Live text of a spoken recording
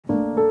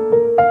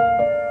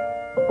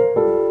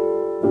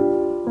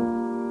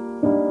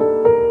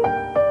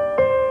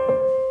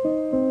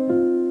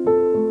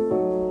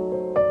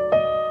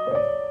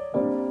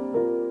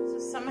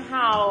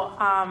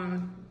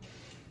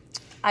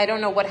I don't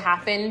know what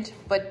happened,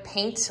 but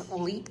paint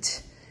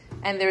leaked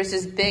and there's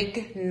this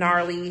big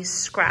gnarly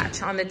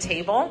scratch on the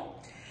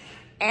table.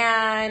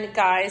 And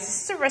guys,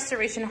 this is a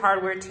Restoration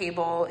Hardware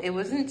table. It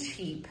wasn't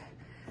cheap,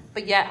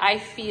 but yet I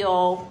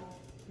feel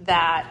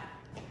that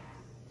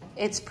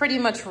it's pretty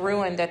much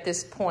ruined at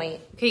this point.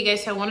 Okay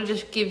guys, so I want to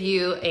just give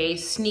you a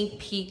sneak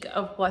peek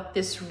of what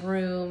this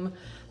room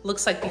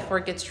looks like before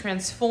it gets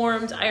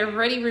transformed. I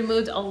already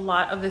removed a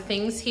lot of the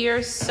things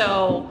here,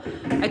 so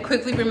I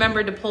quickly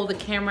remembered to pull the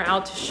camera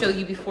out to show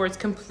you before it's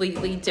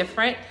completely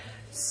different.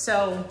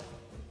 So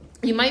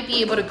you might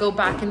be able to go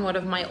back in one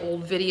of my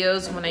old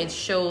videos when I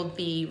showed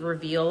the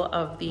reveal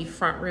of the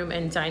front room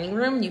and dining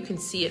room. You can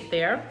see it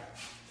there.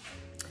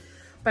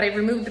 But I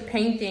removed the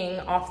painting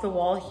off the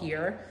wall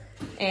here,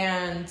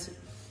 and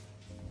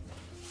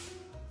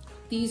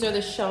these are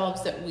the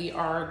shelves that we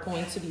are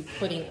going to be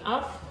putting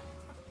up.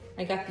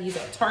 I got these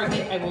at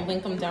Target. I will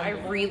link them down.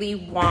 I really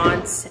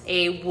want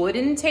a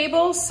wooden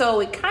table. So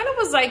it kind of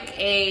was like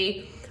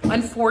a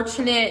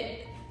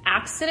unfortunate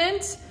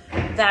accident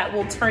that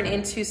will turn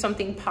into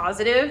something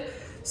positive.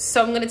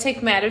 So I'm gonna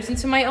take matters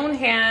into my own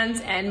hands,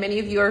 and many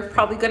of you are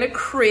probably gonna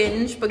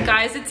cringe, but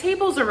guys, the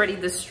table's already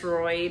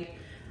destroyed.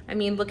 I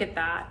mean, look at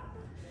that.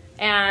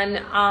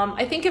 And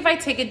I think if I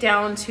take it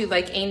down to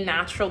like a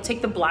natural,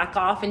 take the black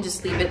off and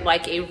just leave it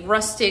like a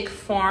rustic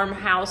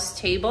farmhouse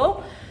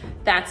table,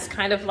 that's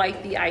kind of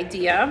like the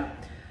idea.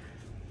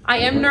 I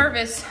am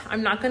nervous,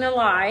 I'm not gonna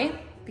lie,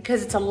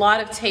 because it's a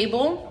lot of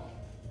table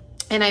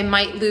and I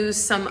might lose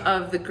some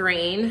of the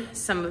grain,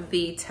 some of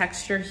the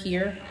texture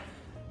here.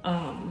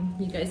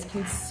 You guys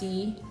can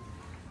see.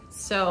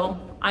 So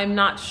I'm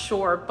not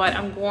sure, but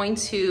I'm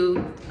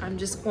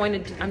just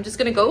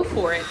gonna go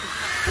for it.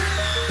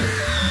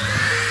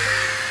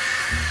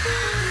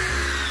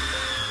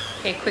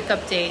 Okay, quick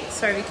update.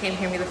 Sorry we can't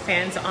hear me, the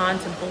fan's on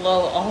to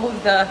blow all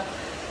of the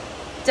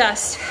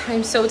dust.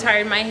 I'm so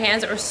tired, my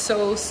hands are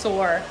so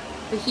sore.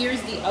 But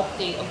here's the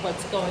update of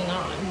what's going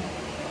on.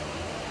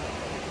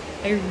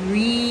 I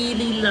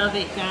really love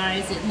it,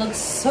 guys. It looks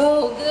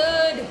so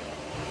good.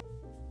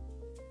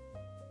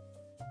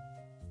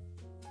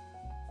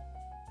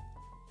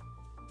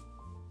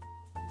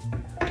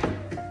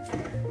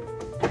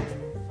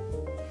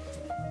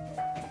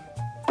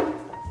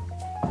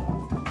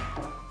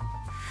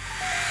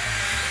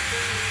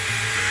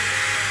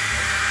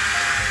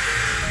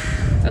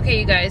 Okay,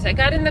 you guys, I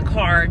got in the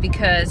car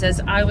because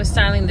as I was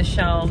styling the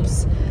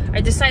shelves, I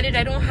decided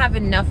I don't have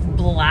enough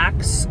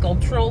black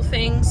sculptural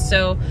things,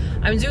 so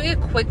I'm doing a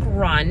quick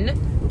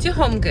run to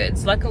Home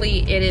Goods. Luckily,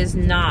 it is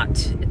not.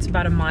 It's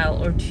about a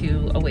mile or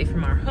two away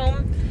from our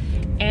home.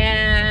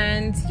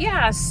 And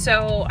yeah,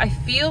 so I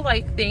feel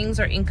like things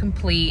are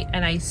incomplete,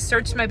 and I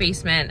searched my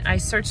basement, I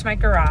searched my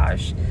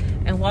garage,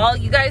 and while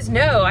you guys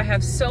know I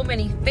have so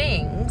many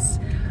things,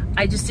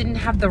 I just didn't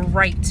have the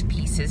right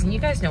pieces, and you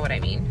guys know what I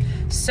mean.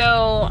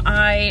 So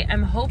I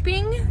am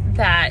hoping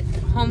that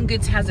Home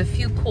Goods has a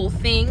few cool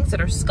things that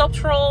are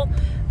sculptural,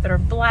 that are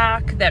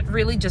black, that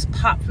really just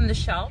pop from the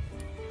shelf.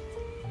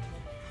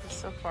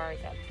 So far I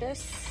got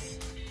this.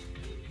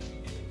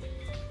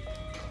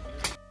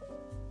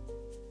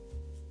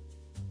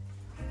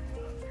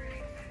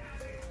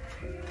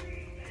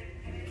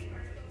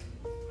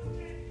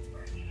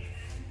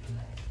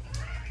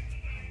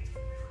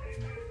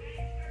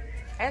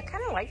 I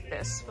kind of like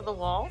this for the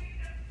wall.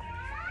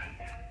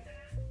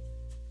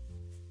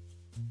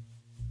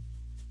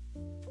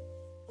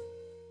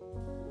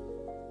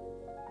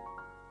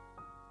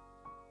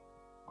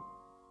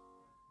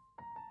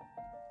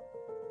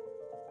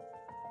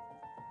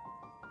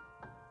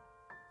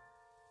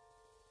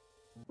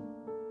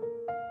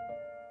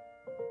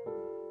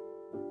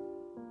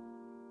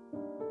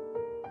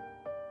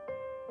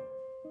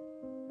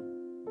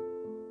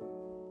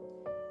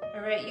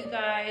 All right, you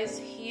guys,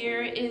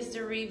 here is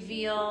the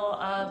reveal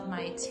of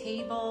my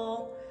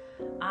table.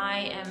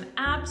 I am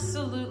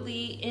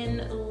absolutely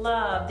in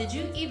love. Did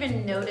you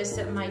even notice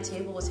that my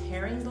table was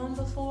herringbone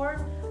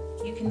before?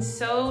 You can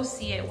so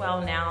see it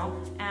well now.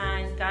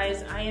 And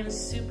guys, I am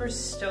super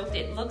stoked.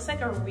 It looks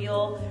like a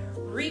real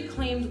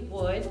reclaimed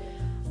wood.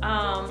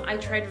 I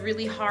tried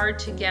really hard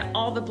to get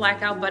all the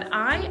black out, but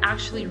I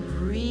actually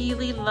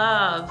really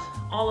love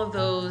all of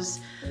those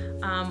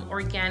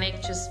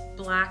organic, just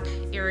black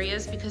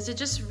areas, because it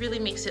just really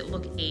makes it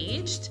look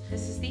aged.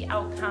 This is the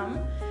outcome.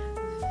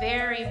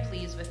 Very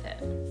pleased with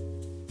it.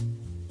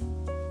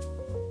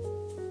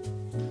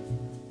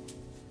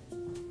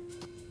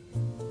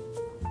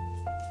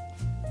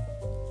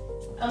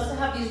 I also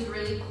have these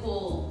really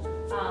cool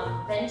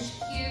bench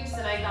cubes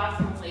that I got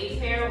from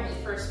Wayfair when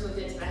we first moved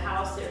into the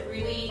house. That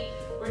really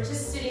were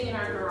just sitting in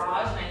our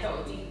garage, and I thought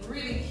would be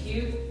really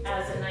cute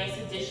as a nice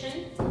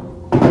addition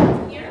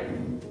here.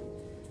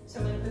 So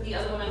I'm going to put the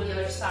other one on the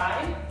other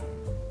side.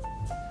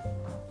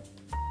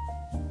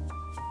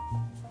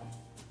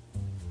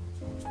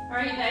 All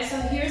right, you guys, so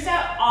here's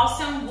that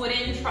awesome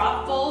wooden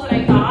trough bowl that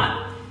I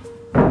got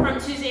from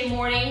Tuesday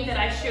morning that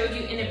I showed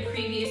you in a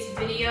previous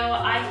video.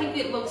 I think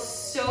it looks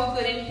so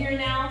good in here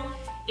now.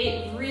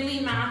 It really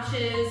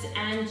matches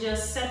and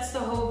just sets the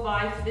whole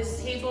vibe for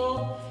this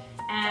table.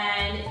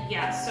 And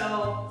yeah,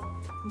 so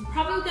I'm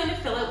probably gonna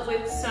fill it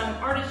with some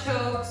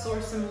artichokes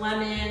or some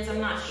lemons.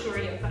 I'm not sure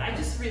yet, but I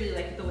just really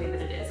like the way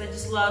that it is. I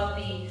just love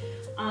the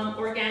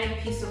organic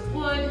piece of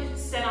wood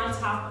set on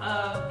top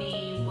of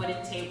the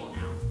wooden table now.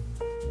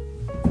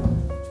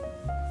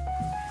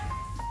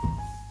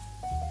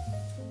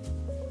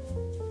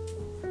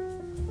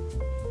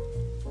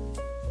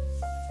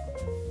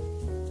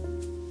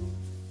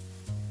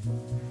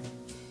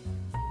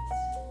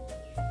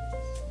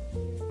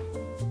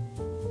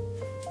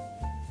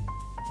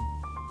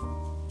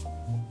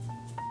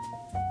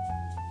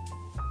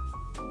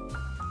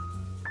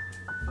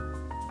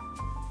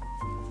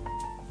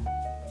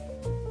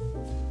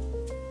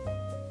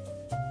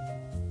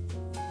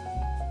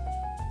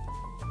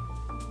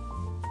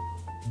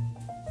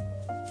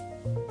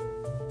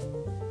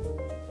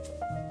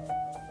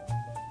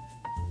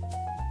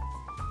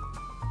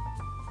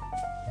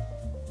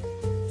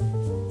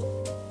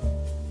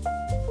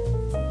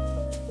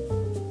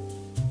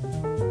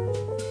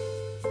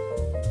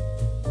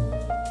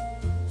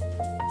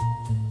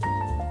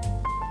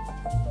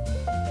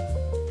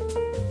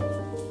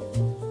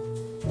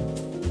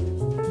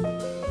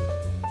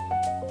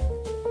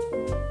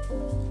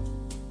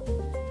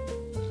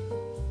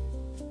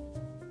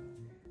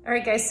 All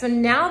right guys, so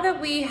now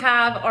that we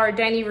have our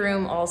dining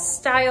room all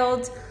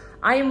styled,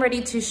 I am ready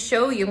to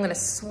show you. I'm gonna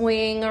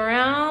swing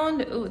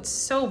around. Oh, it's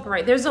so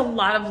bright. There's a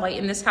lot of light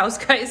in this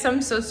house, guys.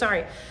 I'm so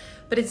sorry,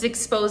 but it's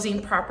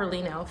exposing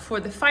properly now.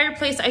 For the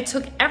fireplace, I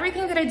took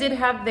everything that I did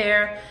have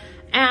there.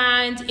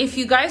 And if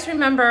you guys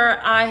remember,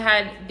 I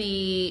had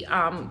the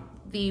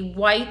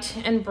white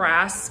and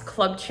brass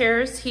club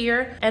chairs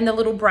here and the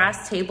little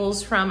brass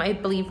tables from, I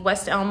believe,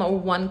 West Elm or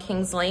 1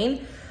 Kings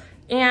Lane.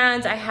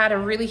 And I had a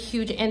really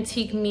huge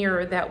antique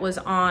mirror that was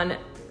on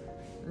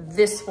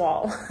this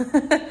wall.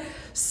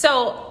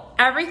 So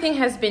everything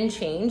has been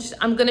changed.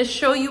 I'm gonna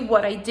show you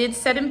what I did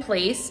set in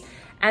place,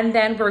 and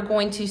then we're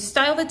going to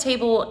style the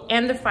table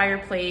and the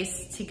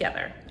fireplace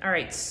together. All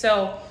right,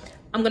 so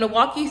I'm gonna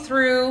walk you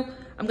through,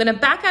 I'm gonna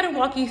back out and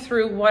walk you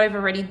through what I've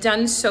already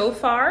done so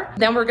far.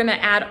 Then we're gonna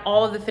add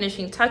all of the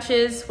finishing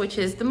touches, which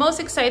is the most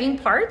exciting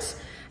part,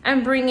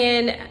 and bring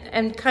in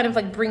and kind of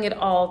like bring it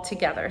all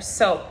together.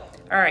 So,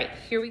 all right,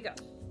 here we go.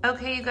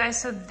 Okay, you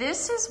guys, so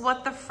this is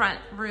what the front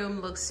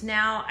room looks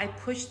now. I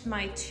pushed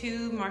my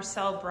 2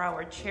 Marcel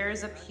Breuer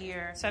chairs up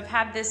here. So I've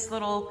had this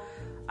little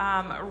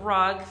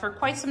rug for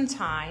quite some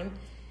time.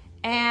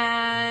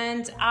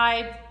 And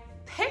I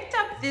picked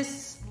up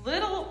this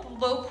little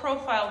low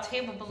profile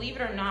table, believe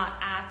it or not,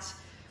 at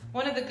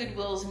one of the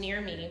Goodwills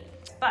near me.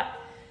 But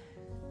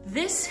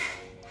this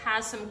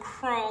has some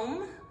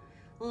chrome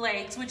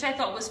legs, which I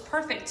thought was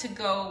perfect to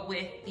go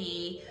with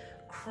the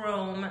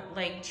chrome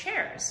leg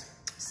chairs.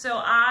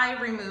 So I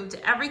removed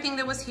everything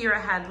that was here. I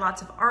had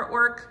lots of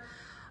artwork.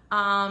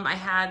 I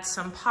had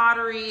some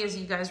pottery, as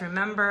you guys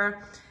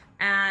remember,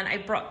 and I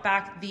brought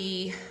back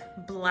the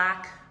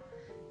black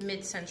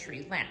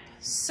mid-century lamp.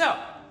 So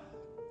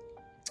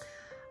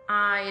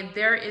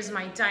there is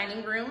my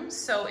dining room.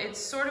 So it's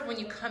sort of when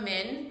you come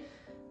in,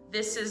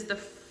 this is the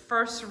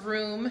first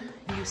room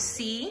you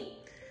see.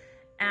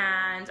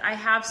 And I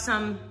have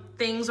some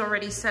things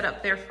already set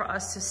up there for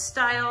us to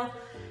style.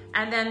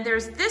 And then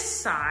there's this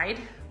side,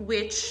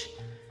 which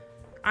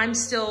I'm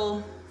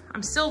still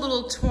a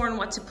little torn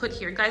what to put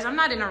here. Guys, I'm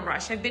not in a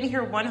rush. I've been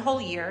here 1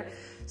 whole year.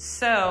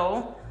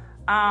 So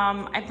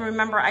I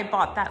remember I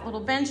bought that little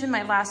bench in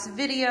my last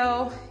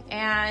video,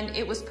 and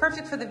it was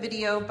perfect for the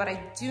video, but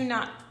I do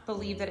not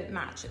believe that it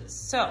matches.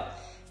 So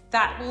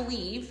that will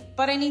leave,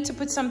 but I need to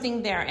put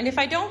something there. And if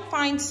I don't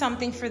find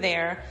something for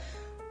there,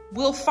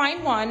 we'll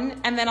find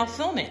one and then I'll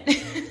film it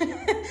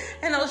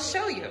and I'll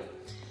show you.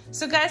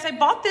 So guys, I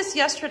bought this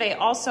yesterday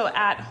also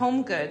at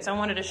Home Goods. I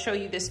wanted to show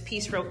you this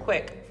piece real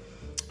quick.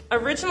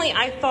 Originally,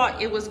 I thought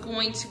it was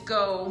going to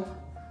go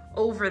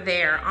over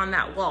there on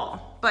that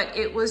wall, but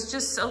it was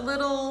just a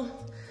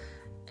little,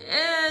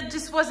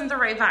 just wasn't the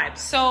right vibe.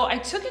 So I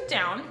took it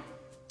down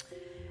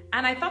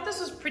and I thought this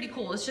was pretty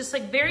cool. It's just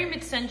like very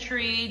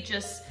mid-century,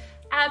 just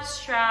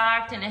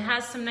abstract, and it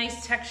has some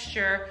nice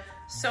texture.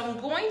 So I'm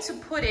going to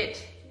put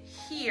it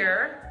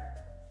here,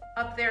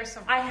 up there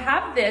somewhere. I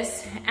have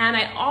this, and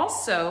I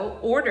also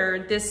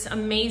ordered this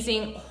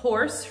amazing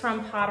horse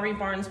from Pottery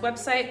Barn's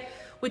website,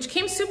 which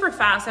came super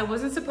fast. I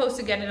wasn't supposed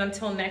to get it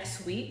until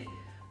next week,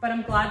 but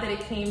I'm glad that it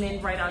came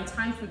in right on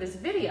time for this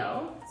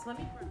video.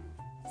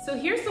 So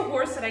here's the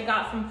horse that I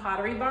got from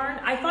Pottery Barn.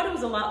 I thought it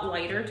was a lot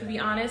lighter, to be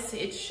honest.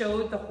 It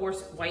showed the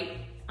horse white,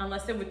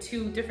 unless there were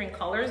 2 different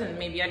colors, and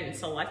maybe I didn't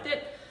select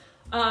it.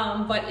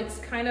 But it's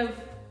kind of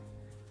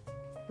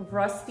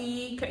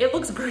rusty. It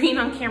looks green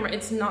on camera.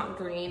 It's not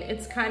green.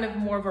 It's kind of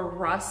more of a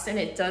rust, and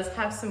it does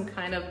have some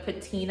kind of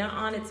patina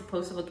on it. It's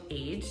supposed to look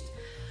aged.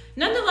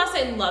 Nonetheless,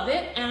 I love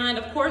it. And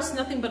of course,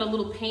 nothing but a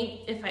little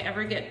paint. If I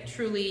ever get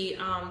truly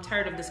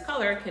tired of this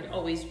color, I could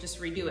always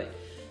just redo it.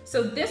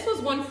 So this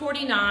was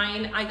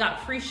 $149. I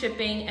got free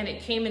shipping, and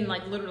it came in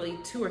like literally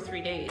 2 or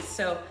 3 days.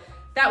 So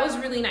That was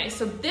really nice.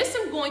 So this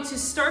I'm going to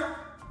start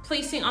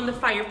placing on the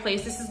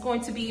fireplace. This is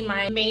going to be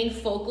my main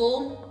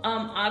focal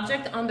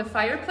object on the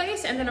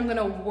fireplace, and then I'm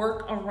gonna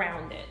work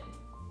around it.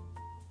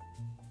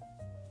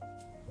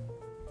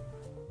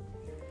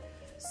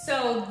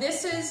 So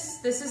this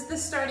is the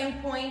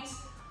starting point.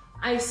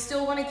 I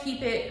still want to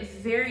keep it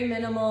very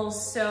minimal,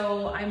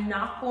 so I'm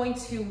not going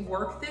to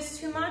work this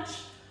too much.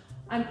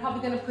 I'm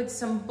probably going to put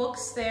some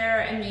books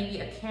there and maybe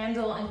a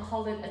candle and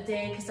call it a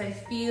day, because I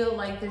feel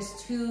like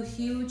there's two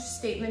huge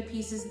statement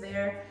pieces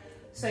there.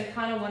 So I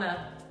kind of want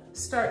to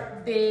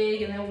start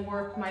big and then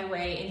work my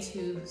way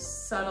into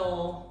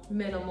subtle,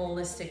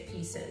 minimalistic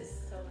pieces.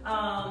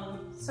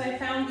 So I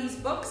found these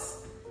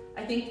books.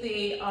 I think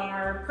they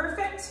are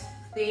perfect.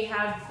 They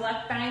have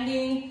black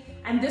binding,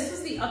 and this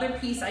was the other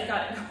piece I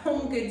got at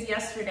Home Goods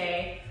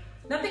yesterday.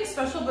 Nothing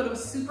special, but it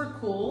was super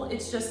cool.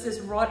 It's just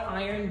this wrought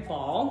iron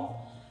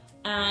ball,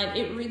 and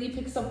it really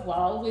picks up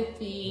well with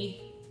the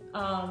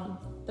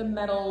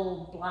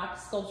metal black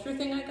sculpture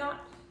thing I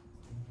got.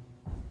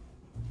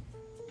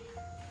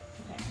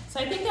 Okay, so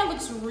I think that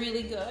looks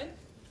really good.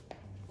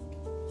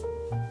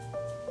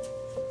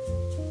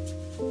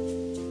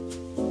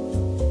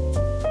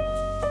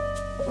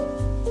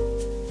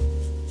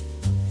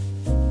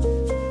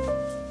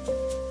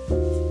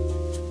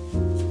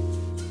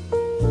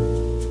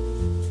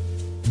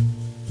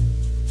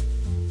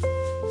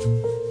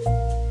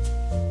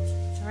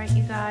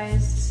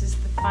 This is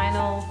the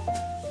final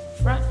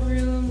front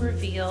room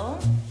reveal.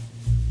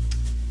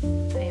 I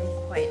am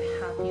quite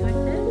happy with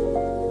it.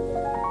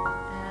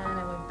 And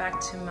I went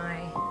back to my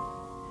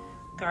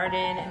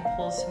garden and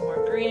pulled some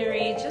more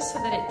greenery just so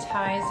that it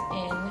ties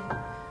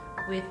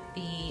in with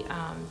the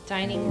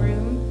dining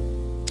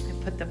room. I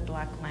put the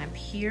black lamp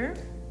here.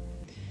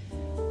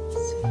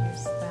 So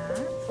here's that.